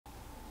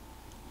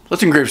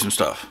let's engrave some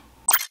stuff.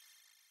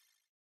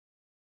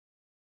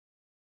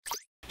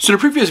 So in a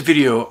previous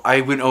video,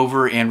 I went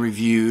over and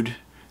reviewed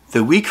the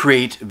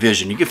Wecreat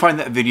Vision. You can find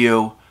that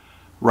video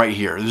right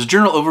here. There's a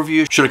general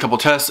overview, showed a couple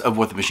tests of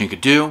what the machine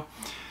could do,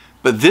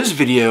 but this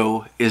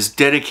video is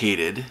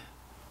dedicated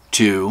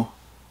to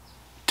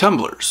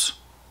tumblers.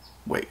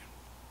 Wait,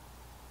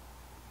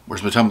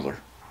 where's my tumbler?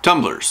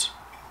 Tumblers.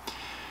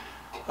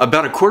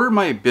 About a quarter of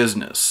my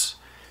business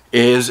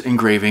is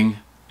engraving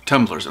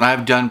tumblers, and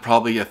I've done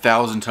probably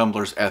 1,000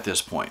 tumblers at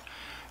this point,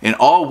 and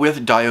all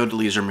with diode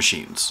laser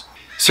machines.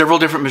 Several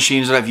different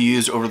machines that I've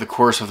used over the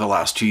course of the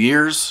last 2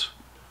 years.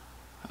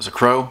 That's a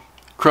crow.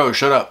 Crow,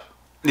 shut up.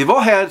 They've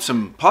all had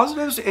some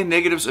positives and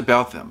negatives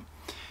about them,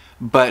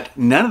 but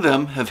none of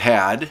them have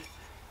had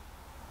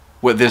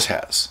what this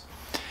has.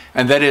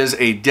 And that is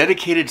a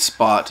dedicated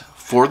spot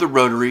for the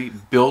rotary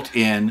built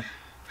in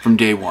from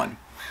day one.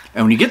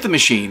 And when you get the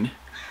machine,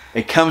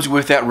 it comes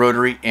with that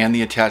rotary and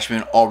the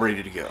attachment all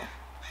ready to go.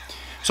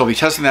 So I'll be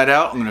testing that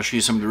out. I'm going to show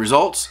you some of the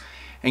results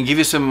and give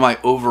you some of my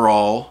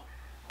overall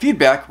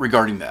feedback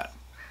regarding that.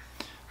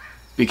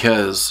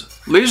 Because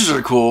lasers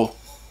are cool,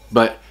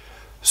 but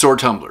so are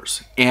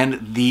tumblers,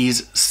 and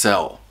these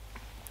sell.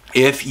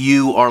 If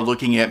you are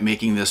looking at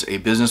making this a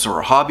business or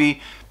a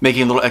hobby,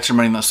 making a little extra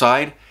money on the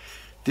side,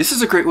 this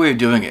is a great way of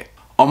doing it.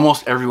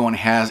 Almost everyone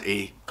has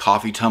a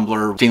coffee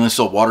tumbler, stainless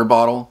steel water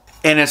bottle,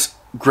 and it's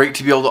great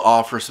to be able to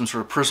offer some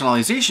sort of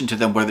personalization to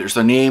them, whether it's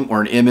a name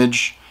or an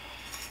image,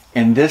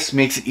 and this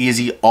makes it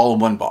easy all in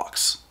one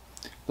box.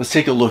 Let's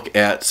take a look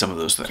at some of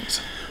those things.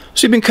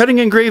 So you've been cutting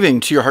and engraving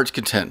to your heart's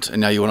content,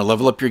 and now you want to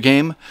level up your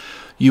game.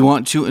 You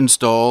want to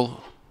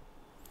install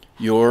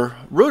your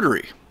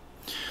rotary.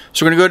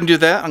 So we're going to go ahead and do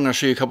that. I'm going to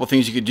show you a couple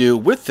things you could do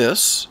with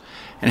this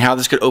and how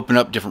this could open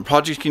up different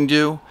projects you can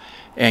do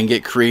and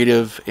get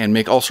creative and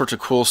make all sorts of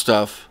cool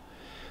stuff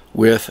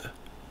with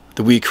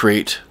the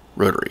Wecreat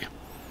rotary.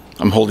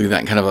 I'm holding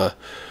that in kind of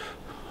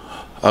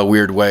a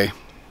weird way.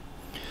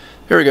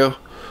 Here we go.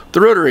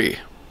 The rotary.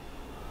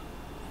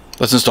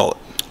 Let's install it.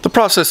 The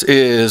process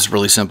is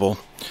really simple.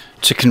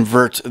 To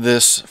convert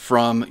this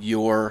from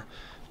your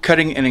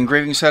cutting and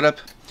engraving setup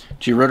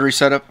to your rotary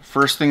setup,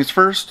 first things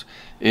first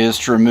is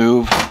to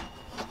remove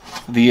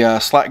the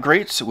slat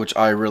grates, which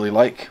I really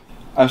like.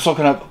 I'm still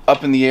kind of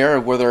up in the air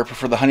of whether I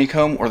prefer the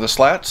honeycomb or the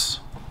slats.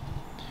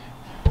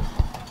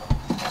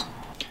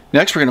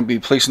 Next, we're going to be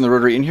placing the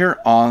rotary in here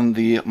on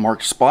the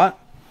marked spot.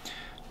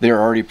 There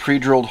are already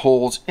pre-drilled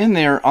holes in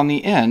there on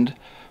the end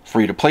for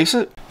you to place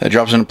it. That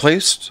drops into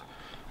place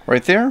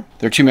right there.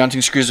 There are two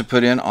mounting screws to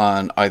put in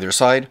on either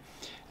side,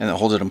 and that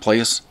holds it in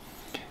place.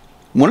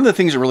 One of the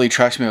things that really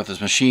attracts me about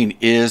this machine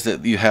is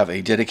that you have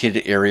a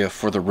dedicated area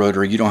for the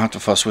rotary. You don't have to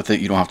fuss with it.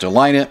 You don't have to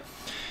align it.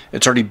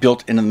 It's already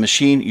built into the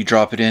machine. You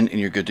drop it in and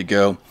you're good to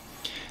go.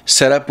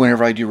 Setup,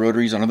 whenever I do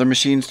rotaries on other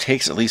machines,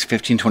 takes at least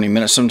 15-20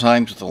 minutes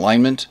sometimes with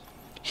alignment.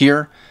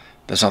 Here,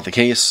 that's not the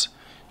case.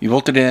 You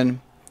bolt it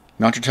in,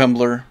 mount your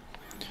tumbler.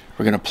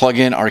 We're going to plug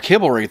in our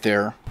cable right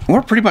there. And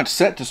we're pretty much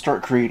set to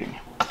start creating.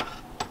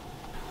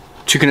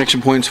 Two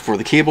connection points for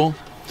the cable.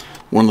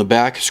 One on the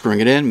back, screwing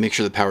it in. Make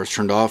sure the power is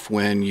turned off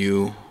when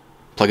you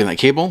plug in that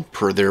cable,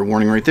 per their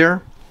warning right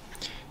there.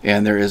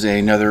 And there is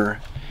another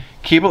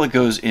cable that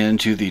goes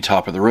into the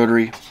top of the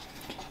rotary.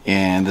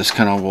 And this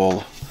kind of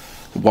will,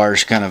 the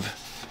wires kind of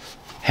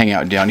hang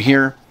out down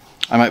here.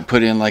 I might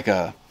put in like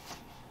a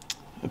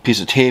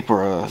piece of tape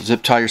or a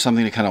zip tie or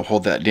something to kind of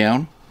hold that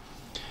down.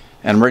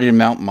 And I'm ready to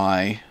mount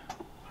my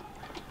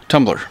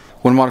tumbler.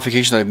 One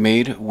modification that I've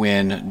made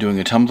when doing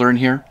a tumbler in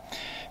here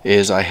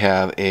is I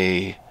have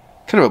a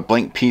kind of a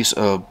blank piece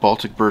of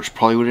Baltic birch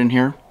plywood in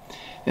here,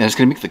 and it's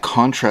going to make the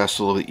contrast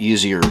a little bit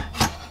easier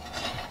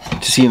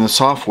to see in the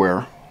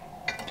software,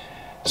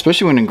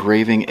 especially when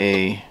engraving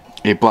a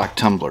black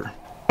tumbler.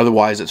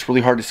 Otherwise, it's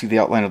really hard to see the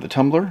outline of the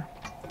tumbler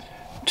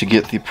to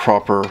get the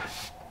proper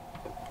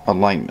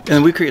alignment.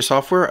 In the Wecreat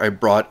software, I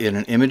brought in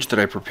an image that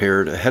I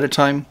prepared ahead of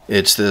time.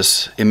 It's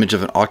this image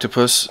of an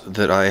octopus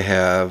that I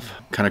have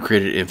kind of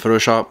created in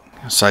Photoshop.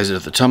 Size it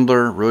of the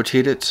tumbler,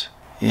 rotate it,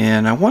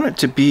 and I want it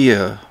to be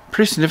a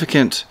pretty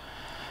significant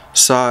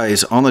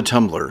size on the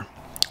tumbler.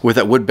 With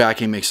that wood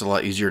backing, makes it a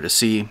lot easier to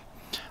see.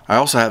 I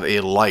also have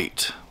a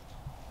light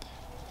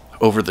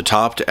over the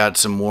top to add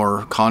some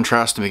more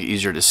contrast to make it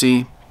easier to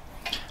see.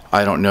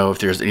 I don't know if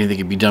there's anything that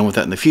can be done with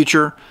that in the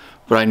future,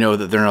 but I know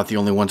that they're not the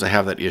only ones that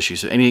have that issue.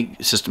 So any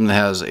system that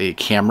has a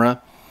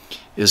camera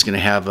is going to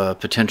have a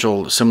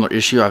potential similar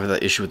issue. I have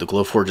that issue with the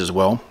Glowforge as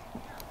well.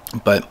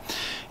 But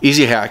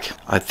easy hack.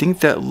 I think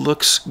that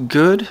looks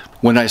good.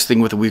 One nice thing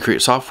with the Wecreat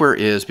software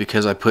is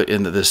because I put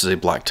in that this is a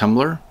black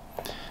tumbler,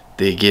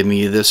 they give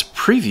me this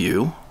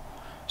preview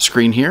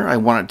screen here. I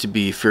want it to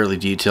be fairly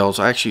detailed,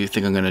 so I actually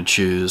think I'm going to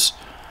choose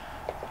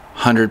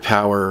 100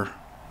 power,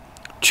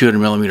 200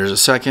 millimeters a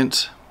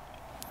second.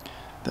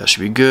 That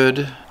should be good.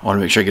 I want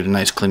to make sure I get a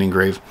nice clean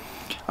engrave.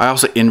 I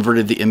also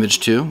inverted the image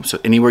too, so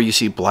anywhere you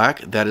see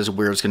black, that is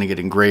where it's going to get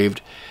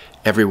engraved.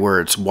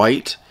 Everywhere it's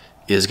white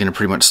is going to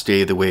pretty much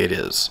stay the way it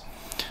is.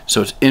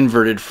 So it's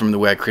inverted from the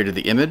way I created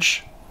the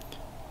image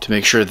to to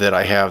make sure that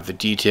I have the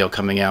detail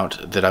coming out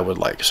that I would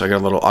like. So I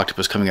got a little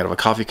octopus coming out of a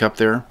coffee cup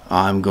there.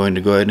 I'm going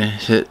to go ahead and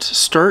hit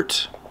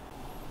start.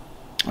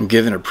 I'm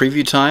given a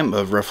preview time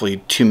of roughly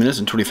 2 minutes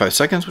and 25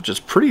 seconds, which is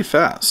pretty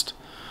fast.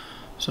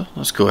 So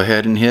let's go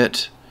ahead and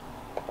hit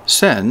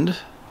send,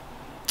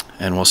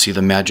 and we'll see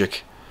the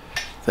magic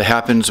that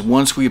happens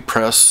once we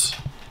press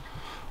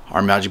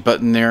our magic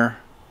button there.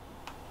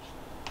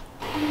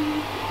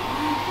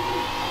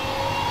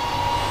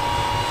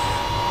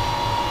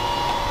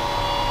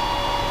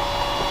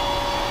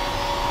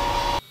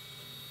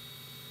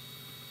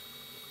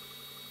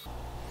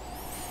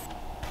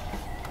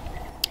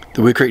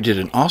 The Wecreat did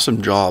an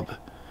awesome job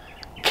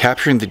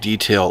capturing the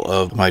detail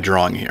of my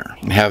drawing here.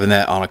 And having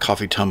that on a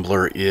coffee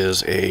tumbler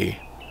is a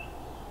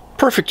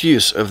perfect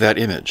use of that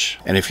image.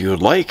 And if you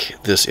would like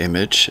this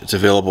image, it's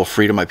available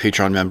free to my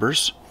Patreon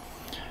members.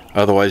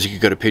 Otherwise, you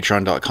could go to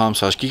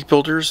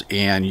patreon.com/geekbuilders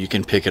and you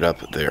can pick it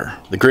up there.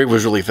 The grade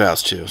was really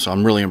fast too, so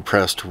I'm really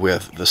impressed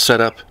with the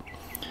setup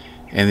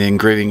and the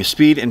engraving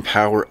speed and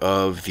power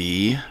of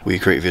the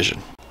Wecreat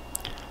Vision.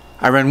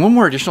 I ran one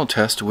more additional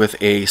test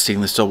with a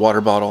stainless steel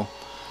water bottle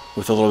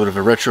with a little bit of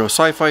a retro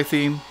sci-fi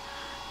theme,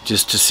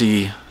 just to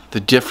see the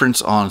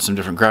difference on some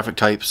different graphic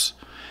types.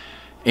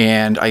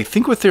 And I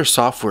think with their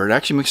software, it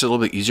actually makes it a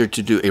little bit easier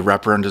to do a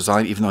wraparound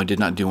design, even though I did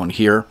not do one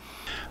here.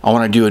 I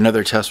want to do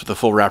another test with a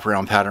full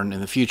wraparound pattern in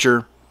the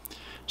future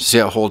to see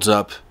how it holds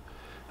up.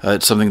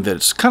 It's something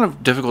that's kind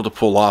of difficult to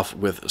pull off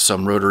with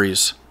some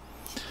rotaries,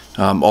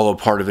 although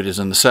part of it is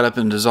in the setup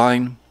and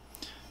design,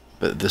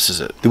 but this is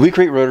it. The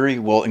Wecreat rotary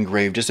will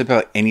engrave just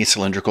about any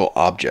cylindrical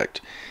object.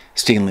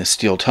 Stainless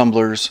steel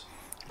tumblers,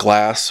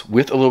 glass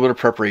with a little bit of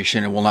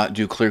preparation. It will not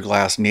do clear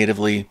glass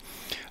natively.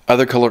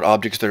 Other colored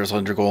objects that are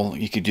cylindrical,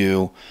 you could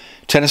do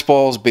tennis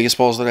balls,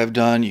 baseballs that I've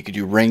done, you could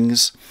do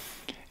rings,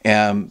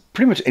 and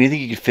pretty much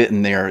anything you could fit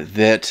in there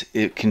that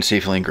it can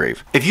safely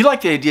engrave. If you like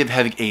the idea of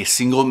having a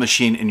single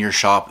machine in your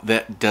shop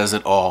that does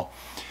it all,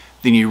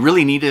 then you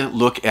really need to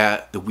look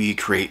at the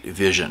Wecreat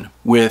Vision.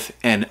 With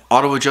an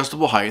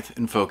auto-adjustable height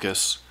and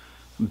focus,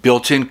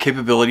 built-in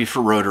capability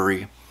for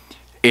rotary,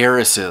 air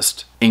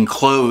assist,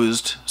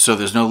 enclosed so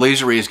there's no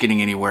laser rays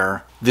getting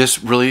anywhere,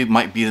 this really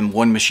might be the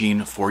one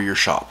machine for your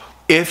shop.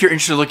 If you're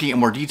interested in looking at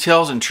more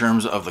details in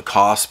terms of the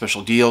cost,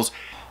 special deals,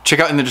 check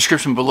out in the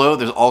description below.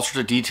 There's all sorts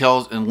of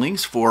details and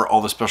links for all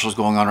the specials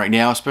going on right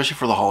now, especially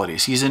for the holiday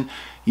season.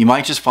 You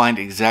might just find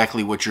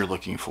exactly what you're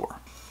looking for.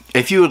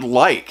 If you would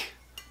like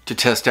to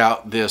test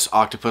out this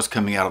octopus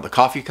coming out of the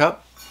coffee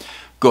cup,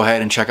 go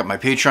ahead and check out my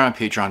Patreon,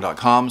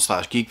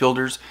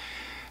 patreon.com/geekbuilders.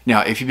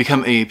 Now, if you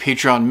become a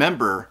Patreon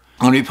member,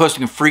 I'm going to be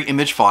posting free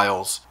image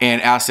files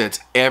and assets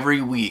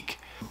every week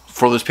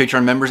for those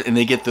Patreon members, and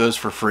they get those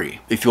for free.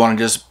 If you want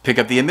to just pick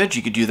up the image,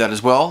 you could do that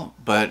as well,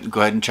 but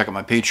go ahead and check out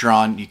my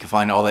Patreon. You can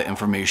find all that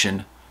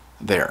information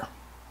there,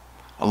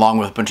 along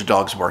with a bunch of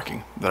dogs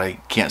barking that I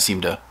can't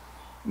seem to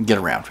get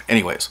around.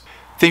 Anyways,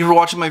 thank you for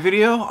watching my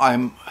video.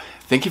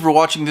 Thank you for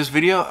watching this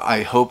video.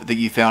 I hope that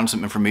you found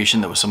some information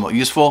that was somewhat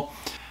useful.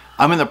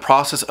 I'm in the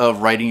process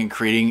of writing and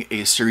creating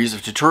a series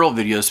of tutorial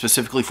videos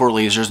specifically for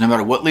lasers, no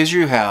matter what laser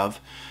you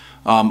have.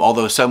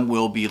 Although some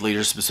will be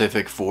laser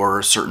specific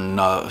for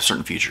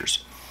certain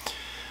features.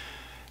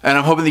 And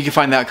I'm hoping that you can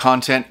find that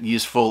content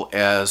useful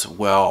as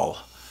well.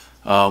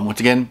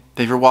 Once again,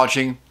 thank you for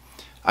watching.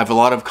 I have a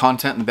lot of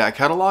content in the back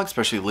catalog,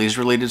 especially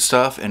laser related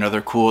stuff and other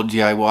cool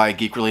DIY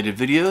geek related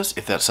videos,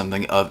 if that's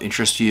something of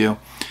interest to you.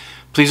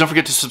 Please don't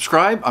forget to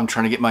subscribe. I'm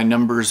trying to get my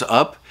numbers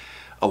up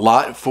a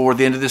lot for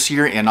the end of this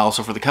year and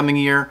also for the coming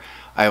year.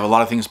 I have a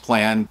lot of things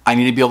planned. I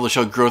need to be able to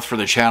show growth for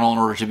the channel in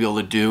order to be able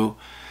to do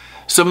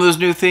some of those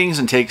new things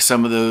and take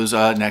some of those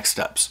next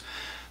steps.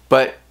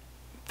 But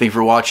thank you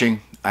for watching.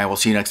 I will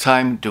see you next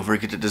time. Don't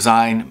forget to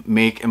design,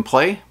 make, and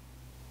play.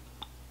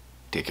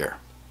 Take care.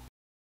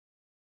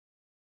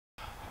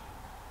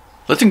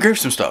 Let's engrave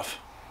some stuff.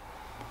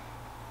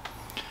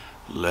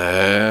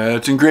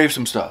 Let's engrave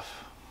some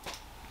stuff.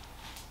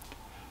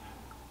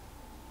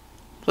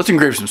 Let's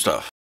engrave some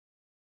stuff.